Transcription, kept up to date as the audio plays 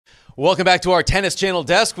Welcome back to our Tennis Channel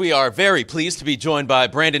desk. We are very pleased to be joined by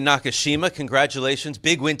Brandon Nakashima. Congratulations.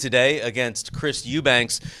 Big win today against Chris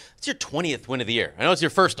Eubanks. It's your 20th win of the year. I know it's your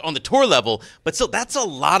first on the tour level, but still, that's a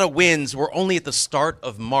lot of wins. We're only at the start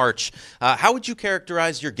of March. How would you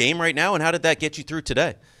characterize your game right now, and how did that get you through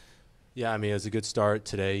today? Yeah, I mean, it was a good start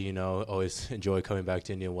today. You know, always enjoy coming back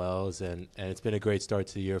to Indian Wells, and it's been a great start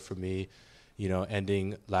to the year for me. You know,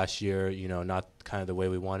 ending last year, you know, not kind of the way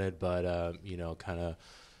we wanted, but, you know, kind of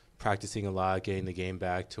practicing a lot, getting the game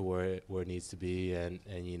back to where it needs to be, and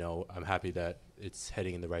you know, I'm happy that it's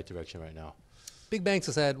heading in the right direction right now. Big Banks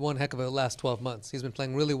has had one heck of a last 12 months. He's been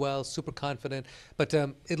playing really well, super confident, but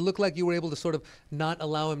it looked like you were able to sort of not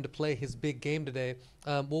allow him to play his big game today.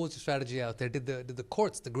 What was your strategy out there? Did the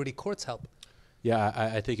courts, the gritty courts, help? Yeah,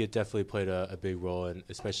 I think it definitely played a big role, and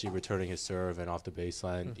especially returning his serve and off the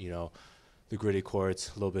baseline. You know, the gritty courts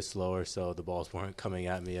a little bit slower, so the balls weren't coming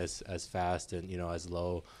at me as fast and, you know, as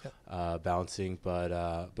low bouncing. But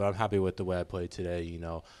I'm happy with the way I played today. You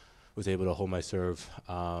know, was able to hold my serve,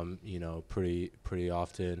 you know, pretty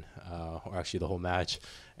often, or actually the whole match,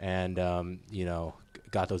 and you know,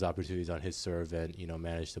 got those opportunities on his serve, and you know,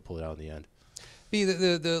 managed to pull it out in the end. B,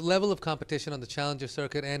 the level of competition on the Challenger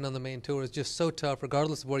circuit and on the main tour is just so tough,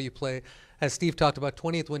 regardless of where you play. As Steve talked about,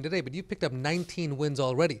 20th win today, but you picked up 19 wins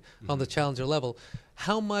already on the Challenger level.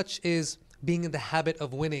 How much is being in the habit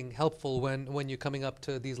of winning helpful when you're coming up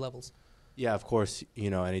to these levels? Yeah, of course, you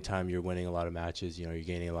know, anytime you're winning a lot of matches, you know, you're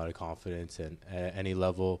gaining a lot of confidence, and at any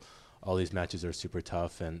level, all these matches are super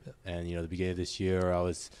tough. And you know, the beginning of this year, I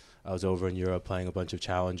was over in Europe playing a bunch of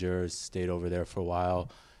Challengers, stayed over there for a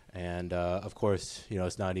while. And, of course, you know,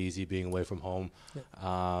 it's not easy being away from home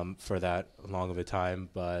for that long of a time.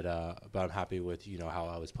 But I'm happy with, you know, how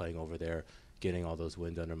I was playing over there, getting all those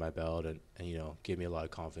wins under my belt, and you know, gave me a lot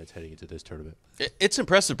of confidence heading into this tournament. It's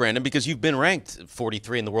impressive, Brandon, because you've been ranked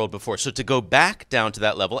 43 in the world before. So to go back down to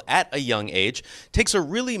that level at a young age takes a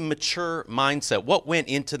really mature mindset. What went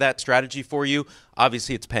into that strategy for you?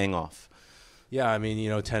 Obviously, it's paying off. Yeah, I mean, you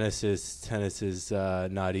know, tennis is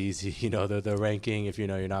not easy. You know, the ranking, if you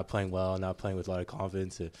know you're not playing well, not playing with a lot of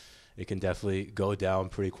confidence, it can definitely go down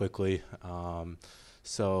pretty quickly.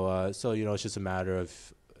 So you know, it's just a matter of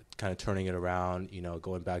kind of turning it around. You know,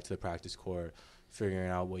 going back to the practice court, figuring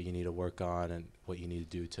out what you need to work on and what you need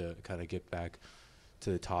to do to kind of get back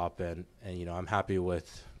to the top. And you know, I'm happy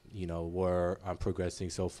with, you know, where I'm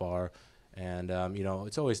progressing so far. And you know,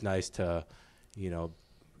 it's always nice to, you know,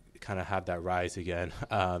 kind of have that rise again,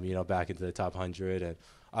 you know, back into the top 100. And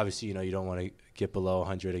obviously, you know, you don't want to get below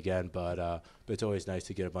 100 again, but it's always nice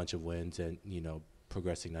to get a bunch of wins and, you know,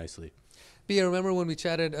 progressing nicely. B, I remember when we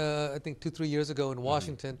chatted, I think 2-3 years ago in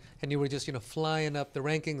Washington, and you were just, you know, flying up the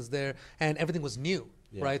rankings there, and everything was new.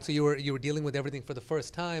 Yeah. Right, so you were dealing with everything for the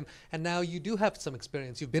first time, and now you do have some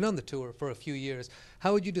experience. You've been on the tour for a few years.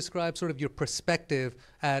 How would you describe sort of your perspective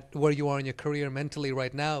at where you are in your career mentally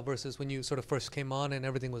right now versus when you sort of first came on and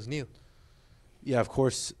everything was new? Yeah, of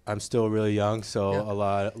course, I'm still really young, so a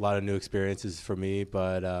lot of new experiences for me.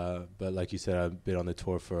 But like you said, I've been on the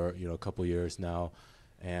tour for, you know, a couple years now,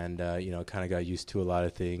 and you know, kind of got used to a lot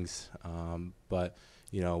of things. But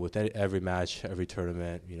you know, with every match, every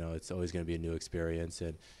tournament, you know, it's always going to be a new experience.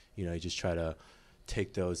 And, you know, you just try to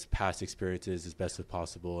take those past experiences as best as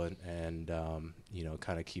possible and you know,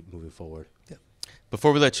 kind of keep moving forward. Yeah.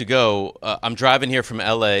 Before we let you go, I'm driving here from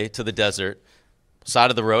L.A. to the desert. Side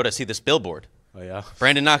of the road, I see this billboard. Oh, yeah?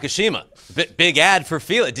 Brandon Nakashima. Big ad for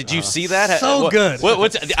Fila. Did you see that? So good.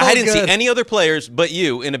 I didn't see any other players but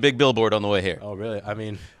you in a big billboard on the way here. Oh, really? I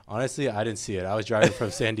mean, honestly, I didn't see it. I was driving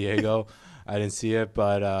from San Diego. I didn't see it,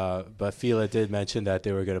 but Fila did mention that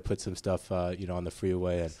they were going to put some stuff, you know, on the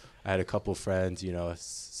freeway. And I had a couple friends, you know,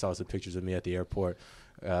 saw some pictures of me at the airport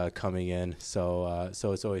coming in. So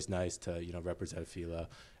it's always nice to, you know, represent Fila,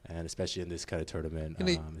 and especially in this kind of tournament,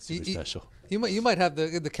 it's super special. You might have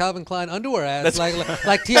the Calvin Klein underwear ads like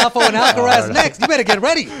Tiafoe and Alcaraz next. You better get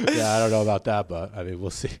ready. Yeah, I don't know about that, but I mean, we'll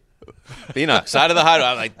see. Pina, side of the highway.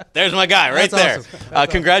 I'm like, there's my guy right That's there.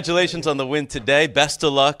 Awesome. Congratulations on the win today. Best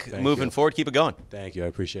of luck moving forward. Keep it going. Thank you. I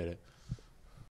appreciate it.